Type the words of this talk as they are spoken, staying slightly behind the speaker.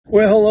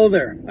Well, hello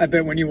there. I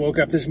bet when you woke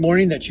up this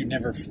morning that you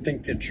never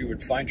think that you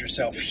would find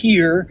yourself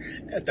here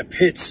at the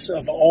pits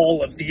of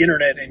all of the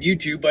internet and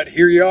YouTube, but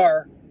here you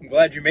are. I'm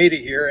glad you made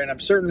it here, and I'm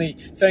certainly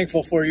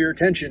thankful for your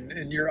attention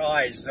and your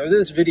eyes. So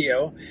this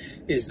video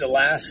is the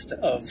last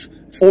of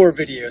 4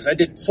 videos. I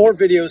did 4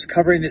 videos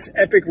covering this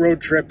epic road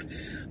trip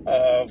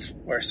of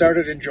where I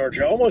started in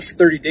Georgia almost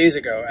 30 days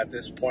ago at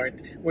this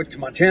point. Went to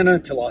Montana,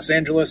 to Los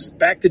Angeles,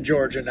 back to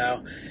Georgia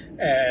now.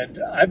 And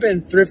I've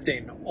been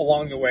thrifting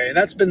along the way. And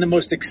that's been the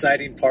most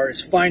exciting part,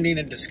 is finding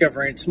and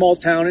discovering small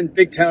town and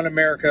big town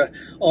America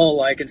all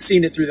alike and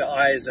seeing it through the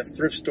eyes of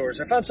thrift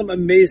stores. I found some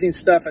amazing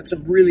stuff at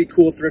some really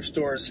cool thrift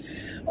stores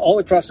all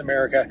across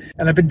America.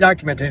 And I've been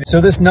documenting it.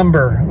 So this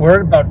number, we're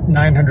at about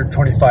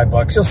 925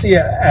 bucks. You'll see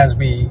it as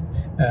we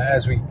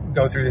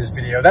go through this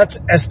video. That's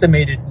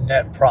estimated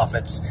net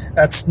profits.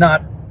 That's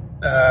not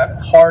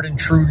hard and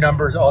true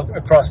numbers all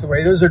across the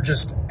way. Those are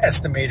just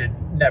estimated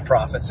net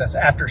profits. That's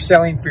after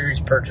selling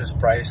fees, purchase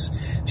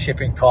price,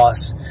 shipping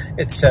costs,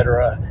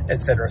 etc.,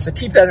 etc. So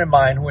keep that in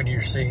mind when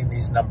you're seeing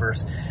these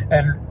numbers.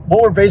 And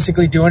what we're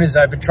basically doing is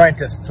I've been trying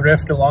to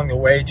thrift along the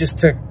way just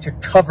to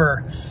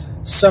cover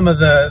some of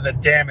the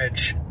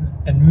damage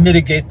and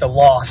mitigate the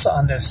loss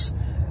on this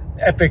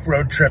epic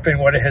road trip and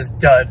what it has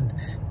done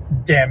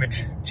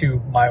damage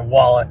to my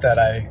wallet that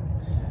I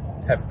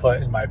have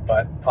put in my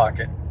butt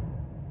pocket.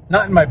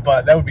 Not in my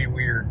butt. That would be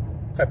weird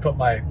if I put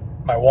my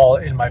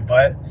wallet in my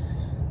butt.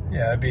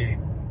 Yeah, it'd be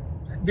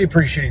a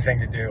pretty shitty thing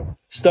to do.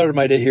 Started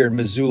my day here in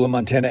Missoula,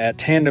 Montana at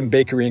Tandem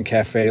Bakery and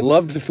Cafe.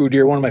 Loved the food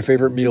here. One of my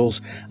favorite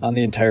meals on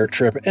the entire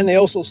trip. And they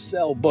also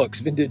sell books,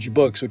 vintage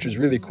books, which is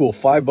really cool.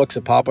 $5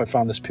 a pop. I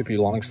found this Pippi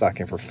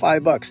Longstocking for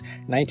 $5.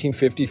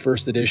 1950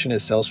 first edition.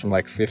 It sells from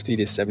like 50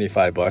 to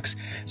 75 bucks.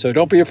 So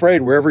don't be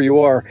afraid. Wherever you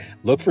are,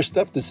 look for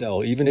stuff to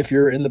sell, even if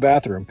you're in the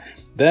bathroom.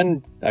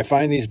 Then I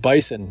find these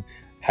bison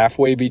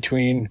halfway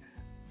between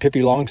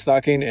Pippi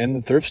Longstocking and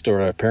the thrift store.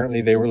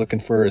 Apparently they were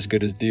looking for as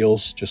good as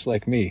deals, just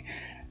like me.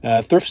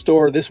 Thrift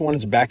store, this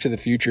one's Back to the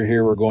Future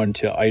here. We're going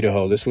to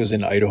Idaho. This was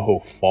in Idaho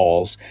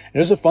Falls. And it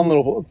was a fun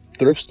little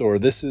thrift store.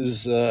 This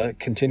is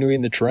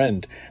continuing the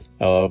trend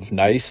of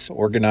nice,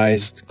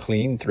 organized,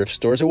 clean thrift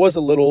stores. It was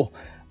a little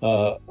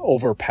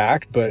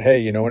overpacked, but hey,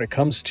 you know, when it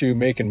comes to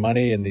making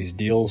money and these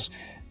deals,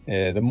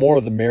 the more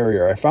the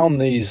merrier. I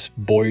found these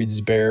Boyd's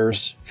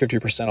Bears,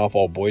 50% off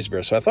all Boyd's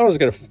Bears. So I thought I was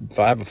going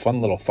to have a fun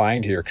little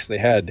find here because they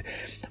had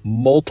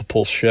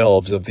multiple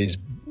shelves of these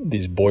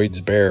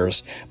Boyd's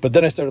Bears. But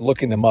then I started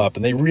looking them up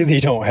and they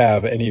really don't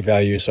have any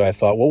value. So I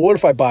thought, well, what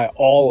if I buy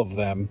all of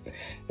them?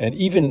 And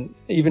even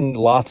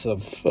lots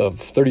of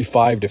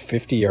 35 to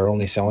 50 are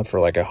only selling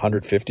for like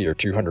 150 or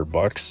 200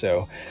 bucks.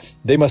 So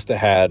they must have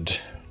had,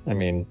 I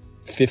mean,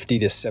 50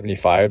 to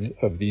 75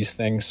 of these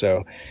things.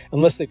 So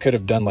unless they could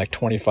have done like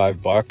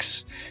 25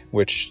 bucks,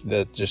 which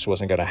that just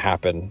wasn't going to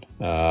happen.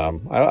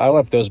 I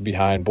left those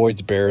behind.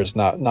 Boyd's Bears,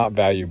 not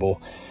valuable.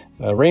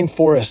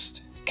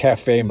 Rainforest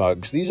Cafe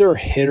mugs. These are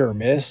hit or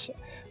miss.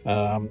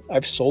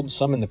 I've sold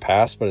some in the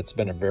past, but it's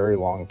been a very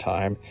long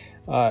time.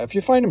 If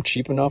you find them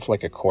cheap enough,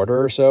 like $1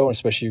 or so,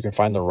 especially if you can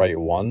find the right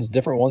ones,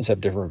 different ones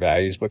have different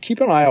values, but keep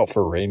an eye out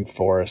for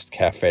Rainforest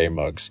Cafe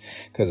mugs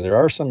because there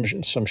are some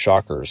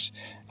shockers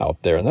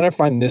out there. And then I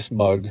find this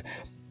mug,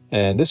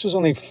 and this was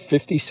only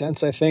 50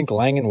 cents, I think,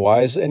 Lang &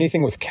 Wise.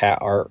 Anything with cat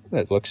art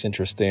that looks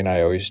interesting,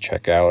 I always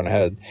check out. And I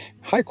had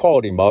a high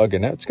quality mug,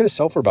 and it's going to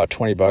sell for about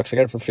 20 bucks. I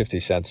got it for 50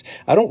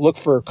 cents. I don't look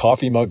for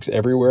coffee mugs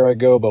everywhere I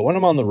go, but when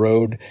I'm on the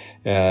road,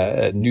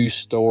 at new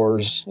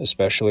stores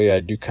especially, I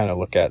do kind of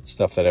look at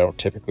stuff that I don't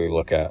typically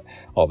look at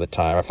all the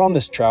time. I found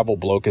this Travel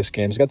Blocus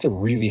game. It's got a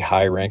really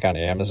high rank on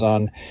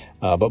Amazon,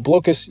 but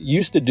Blocus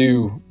used to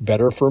do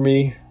better for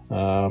me.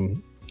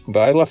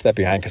 But I left that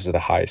behind because of the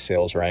high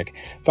sales rank.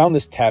 Found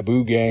this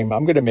Taboo game.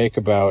 I'm going to make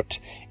about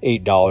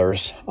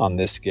 $8 on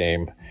this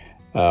game.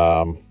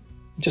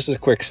 Just a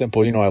quick,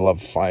 simple, you know, I love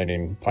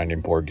finding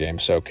board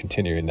games. So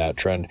continuing that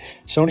trend.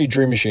 Sony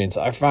Dream Machines.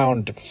 I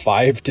found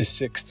 5 to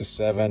 6 to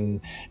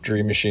 7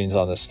 Dream Machines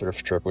on this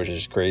thrift trip, which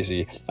is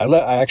crazy. I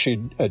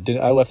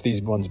left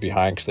these ones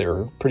behind because they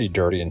were pretty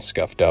dirty and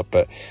scuffed up.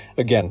 But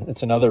again,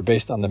 it's another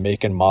based on the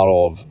make and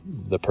model of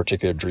the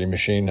particular Dream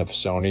Machine of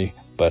Sony.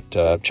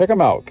 But check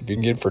them out. If you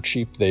can get it for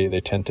cheap,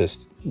 they tend to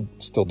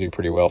still do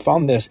pretty well.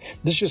 Found this.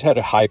 This just had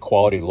a high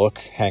quality look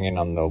hanging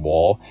on the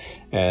wall.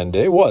 And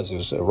it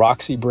was a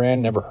Roxy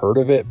brand. Never heard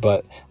of it,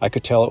 but I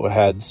could tell it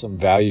had some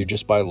value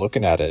just by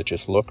looking at it. It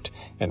just looked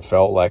and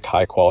felt like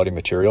high quality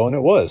material, and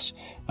it was.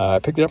 I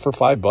picked it up for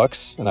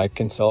 $5, and I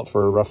can sell it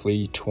for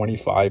roughly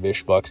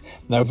 25-ish bucks.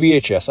 Now,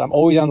 VHS. I'm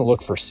always on the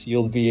look for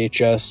sealed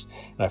VHS,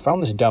 and I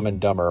found this Dumb and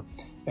Dumber.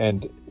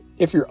 And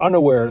if you're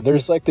unaware,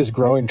 there's like this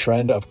growing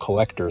trend of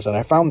collectors, and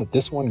I found that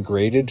this one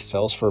graded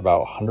sells for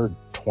about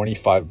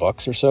 125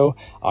 bucks or so.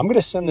 I'm going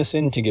to send this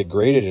in to get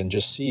graded and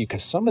just see,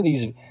 because some of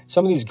these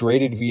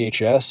graded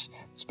VHS,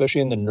 especially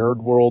in the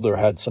nerd world, or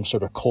had some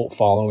sort of cult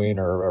following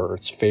or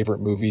its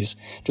favorite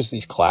movies, just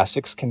these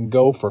classics can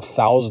go for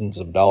thousands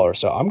of dollars.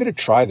 So I'm going to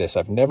try this.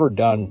 I've never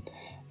done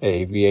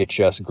a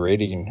VHS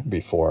grading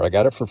before. I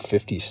got it for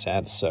 50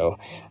 cents. So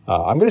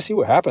I'm going to see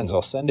what happens.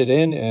 I'll send it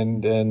in,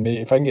 and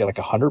maybe if I can get like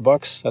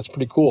 $100, that's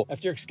pretty cool.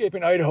 After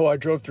escaping Idaho, I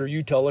drove through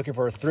Utah looking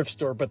for a thrift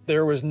store, but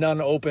there was none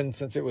open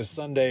since it was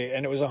Sunday,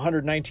 and it was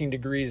 119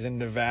 degrees in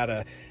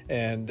Nevada.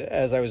 And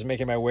as I was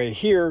making my way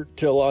here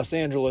to Los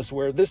Angeles,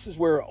 where this is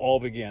where it all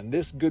began.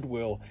 This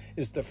Goodwill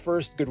is the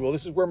first Goodwill.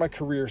 This is where my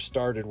career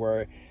started,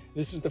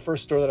 this is the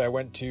first store that I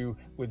went to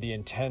with the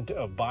intent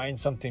of buying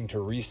something to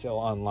resell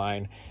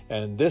online.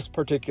 And this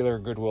particular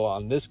Goodwill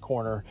on this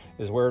corner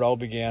is where it all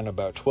began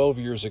about 12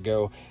 years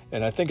ago.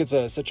 And I think it's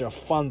such a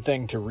fun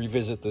thing to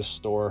revisit this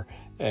store.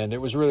 And it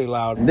was really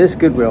loud. This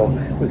Goodwill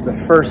was the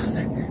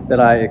first that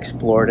I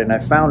explored, and I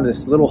found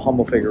this little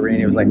Hummel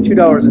figurine. It was like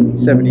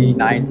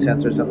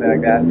 $2.79 or something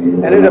like that.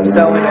 I ended up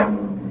selling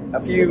it a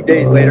few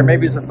days later,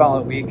 maybe it was the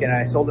following week, and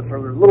I sold it for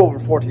a little over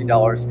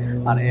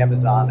 $14 on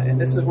Amazon.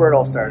 And this is where it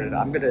all started.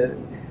 I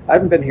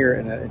haven't been here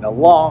in a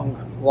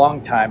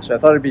long time, so I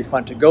thought it'd be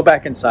fun to go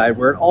back inside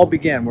where it all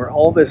began, where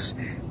all this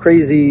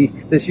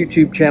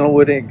YouTube channel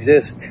wouldn't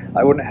exist.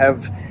 I wouldn't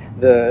have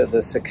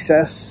the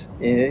success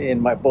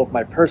in both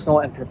my personal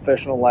and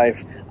professional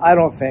life, I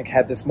don't think,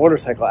 had this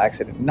motorcycle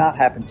accident not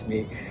happened to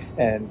me.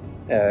 And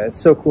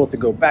it's so cool to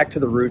go back to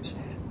the roots,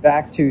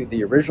 back to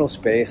the original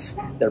space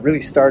that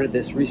really started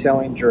this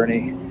reselling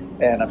journey,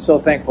 and I'm so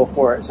thankful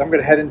for it. So I'm going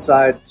to head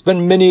inside. It's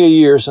been many a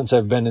year since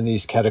I've been in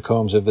these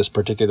catacombs of this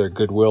particular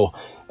Goodwill,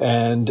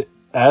 and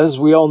as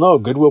we all know,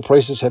 Goodwill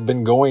prices have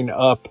been going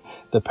up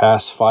the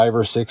past 5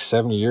 or 6,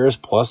 7 years.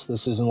 Plus,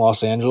 this is in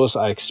Los Angeles.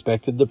 I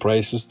expected the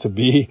prices to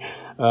be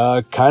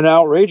kind of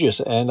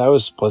outrageous, and I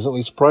was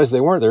pleasantly surprised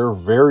they weren't. They were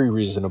very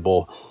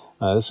reasonable.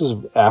 This is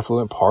an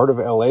affluent part of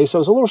LA, so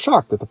I was a little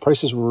shocked that the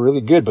prices were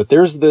really good. But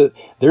there's the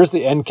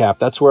end cap.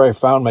 That's where I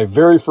found my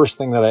very first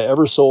thing that I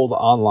ever sold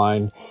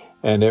online,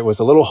 and it was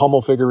a little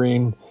Hummel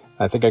figurine.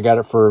 I think I got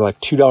it for like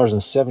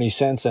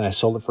 $2.70, and I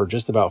sold it for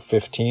just about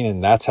 15,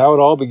 and that's how it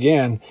all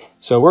began.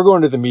 So we're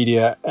going to the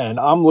media, and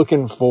I'm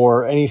looking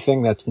for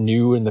anything that's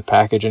new in the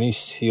package, any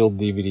sealed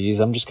DVDs.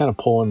 I'm just kind of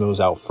pulling those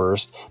out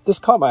first. This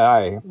caught my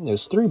eye. It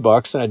was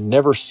 $3, and I'd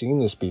never seen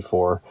this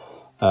before.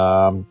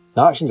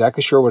 Not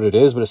exactly sure what it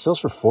is, but it sells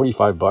for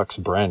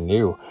 $45 brand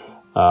new.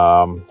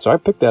 So I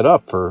picked that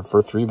up for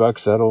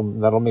 $3.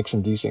 That'll make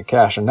some decent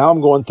cash. And now I'm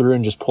going through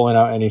and just pulling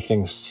out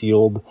anything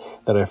sealed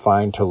that I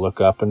find to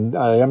look up. And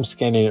I am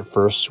scanning it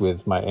first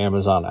with my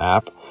Amazon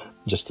app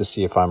just to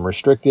see if I'm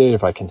restricted,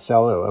 if I can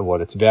sell it, and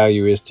what its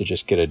value is, to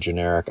just get a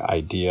generic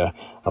idea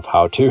of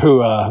how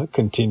to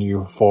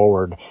continue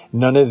forward.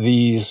 None of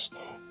these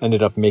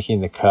ended up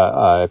making the cut.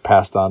 I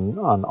passed on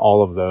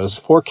all of those.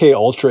 4K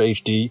Ultra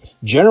HD.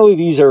 Generally,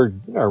 these are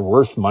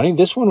worth money.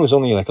 This one was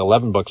only like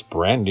 $11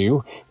 brand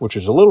new, which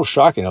was a little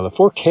shocking. Now, the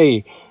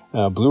 4K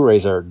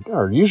Blu-rays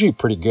are usually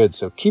pretty good,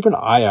 so keep an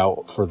eye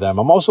out for them.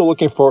 I'm also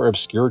looking for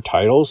obscure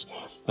titles.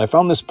 I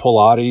found this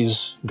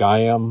Pilates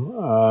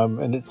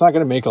Gaiam, and it's not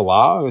going to make a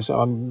lot.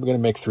 I'm going to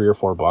make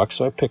 $3 or $4,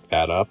 so I picked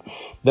that up.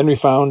 Then we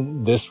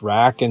found this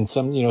rack and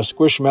some,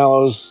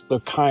 Squishmallows. They're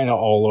kind of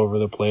all over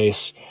the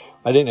place.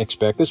 I didn't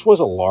expect. This was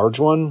a large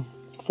one,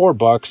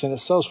 $4, and it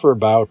sells for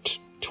about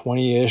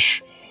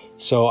 20-ish.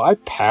 So I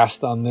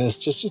passed on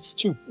this. It's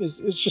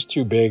just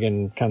too big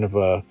and kind of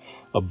a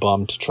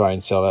bum to try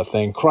and sell that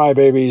thing.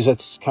 Crybabies,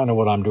 that's kind of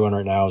what I'm doing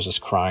right now, is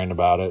just crying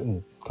about it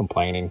and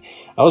complaining.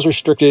 I was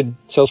restricted.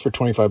 Sells for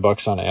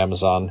 $25 on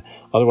Amazon.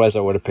 Otherwise,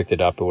 I would have picked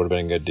it up. It would have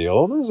been a good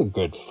deal. There's a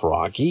good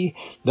Froggy.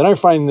 Then I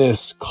find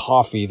this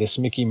coffee, this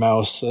Mickey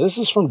Mouse. This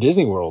is from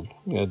Disney World.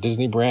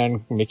 Disney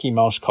brand Mickey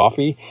Mouse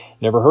coffee.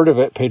 Never heard of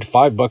it. Paid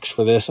 $5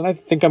 for this, and I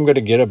think I'm going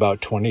to get about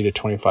 $20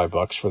 to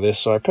 $25 for this.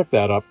 So I picked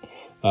that up.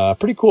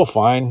 Pretty cool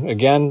find.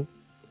 Again,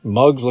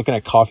 mugs, looking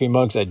at coffee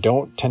mugs. I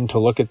don't tend to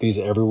look at these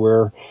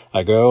everywhere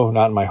I go,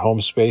 not in my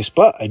home space,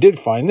 but I did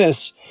find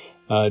this.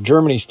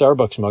 Germany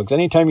Starbucks mugs.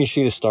 Anytime you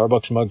see the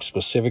Starbucks mugs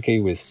specifically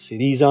with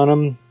cities on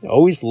them,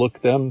 always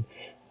look them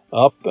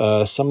up.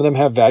 Some of them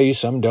have value,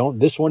 some don't.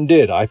 This one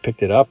did. I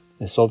picked it up.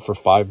 It sold for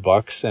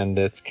 $5, and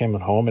it's came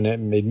home, and it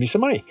made me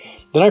some money.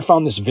 Then I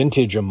found this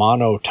vintage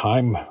Amano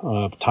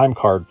time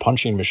card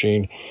punching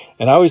machine,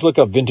 and I always look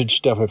up vintage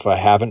stuff if I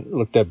haven't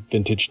looked up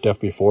vintage stuff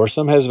before.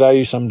 Some has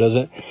value, some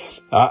doesn't.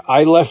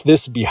 I left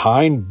this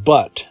behind,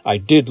 but I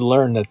did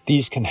learn that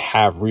these can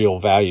have real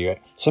value.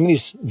 Some of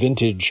these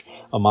vintage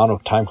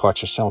Amano time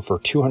clocks are selling for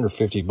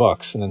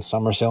 $250, and then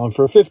some are selling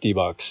for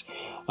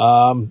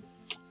 $50.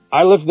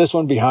 I left this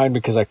one behind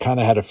because I kind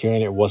of had a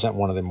feeling it wasn't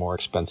one of the more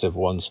expensive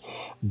ones,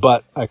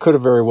 but I could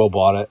have very well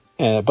bought it.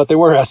 But they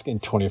were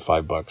asking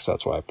 $25.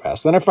 That's why I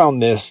passed. Then I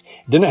found this.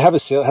 Didn't have a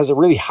sale. It has a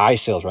really high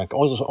sales rank,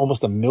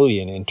 almost 1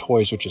 million in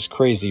toys, which is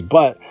crazy,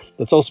 but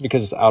that's also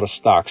because it's out of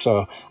stock.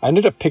 So I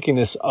ended up picking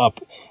this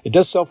up. It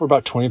does sell for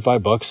about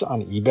 $25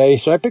 on eBay.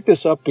 So I picked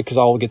this up because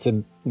I'll get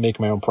to make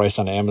my own price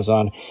on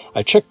Amazon.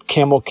 I checked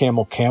Camel,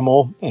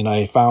 and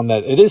I found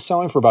that it is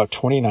selling for about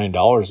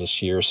 $29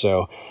 this year.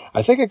 So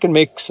I think I can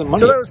make some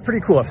money. So that was pretty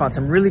cool. I found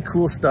some really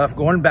cool stuff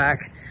going back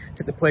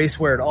to the place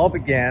where it all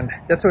began.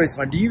 That's always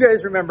fun. Do you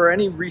guys remember,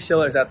 any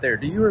resellers out there,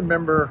 do you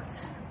remember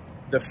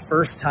the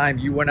first time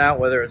you went out,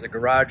 whether it was a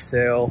garage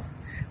sale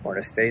or an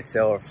estate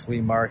sale or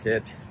flea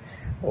market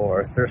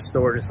or a thrift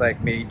store just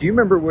like me. Do you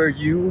remember where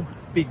you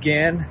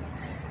began?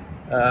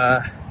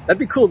 That'd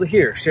be cool to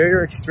hear. Share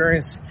your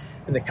experience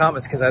in the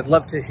comments, because I'd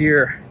love to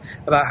hear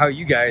about how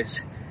you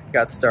guys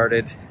got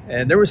started.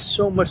 And there was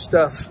so much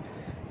stuff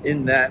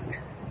in that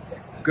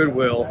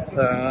Goodwill.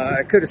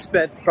 I could have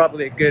spent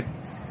probably a good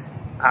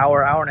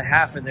hour and a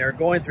half in there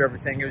going through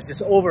everything. It was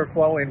just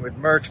overflowing with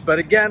merch. But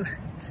again,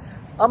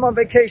 I'm on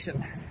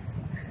vacation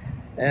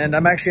and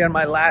I'm actually on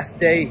my last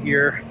day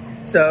here.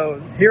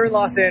 So here in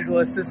Los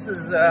Angeles, this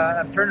is,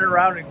 I'm turning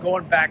around and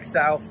going back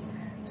south.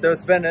 So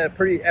it's been a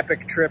pretty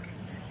epic trip,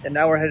 and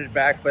now we're headed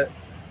back. But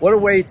what a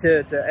way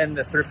to end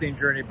the thrifting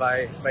journey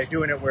by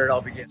doing it where it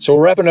all began. So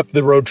we're wrapping up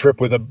the road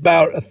trip with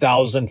about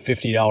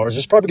 $1,050.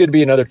 There's probably going to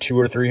be another $200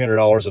 or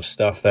 $300 of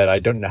stuff that I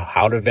don't know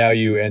how to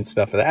value, and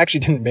stuff that actually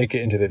didn't make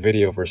it into the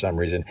video for some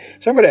reason.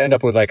 So I'm going to end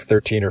up with like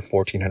 $1,300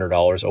 or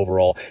 $1,400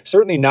 overall.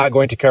 Certainly not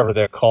going to cover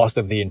the cost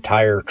of the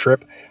entire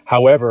trip.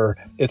 However,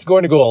 it's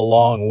going to go a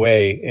long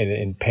way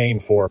in paying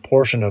for a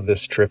portion of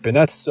this trip. And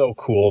that's so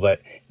cool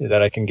that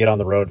I can get on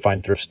the road,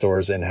 find thrift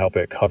stores, and help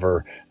it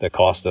cover the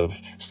cost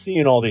of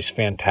seeing all these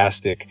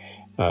fantastic,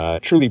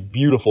 truly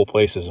beautiful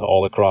places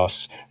all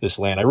across this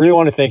land. I really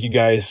want to thank you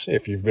guys.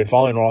 If you've been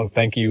following along,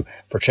 thank you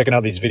for checking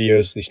out these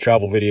videos, these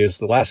travel videos.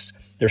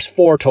 There's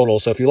 4 total.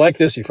 So if you like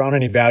this, you found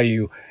any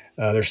value,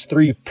 there's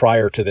 3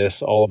 prior to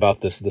this, all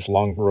about this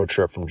long road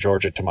trip from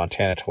Georgia to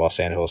Montana to Los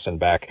Angeles and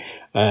back.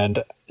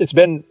 And it's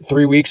been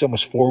 3 weeks,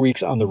 almost 4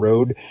 weeks on the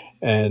road.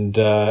 And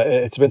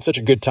it's been such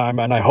a good time.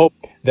 And I hope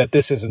that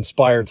this has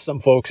inspired some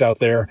folks out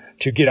there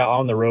to get out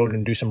on the road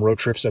and do some road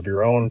trips of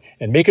your own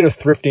and make it a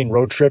thrifting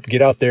road trip.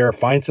 Get out there,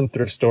 find some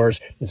thrift stores.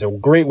 It's a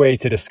great way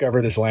to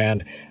discover this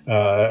land,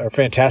 a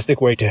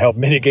fantastic way to help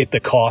mitigate the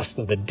cost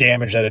of the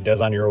damage that it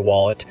does on your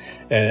wallet,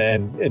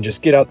 and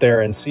just get out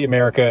there and see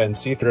America and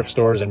see thrift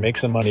stores and make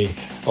some money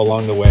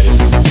along the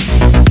way.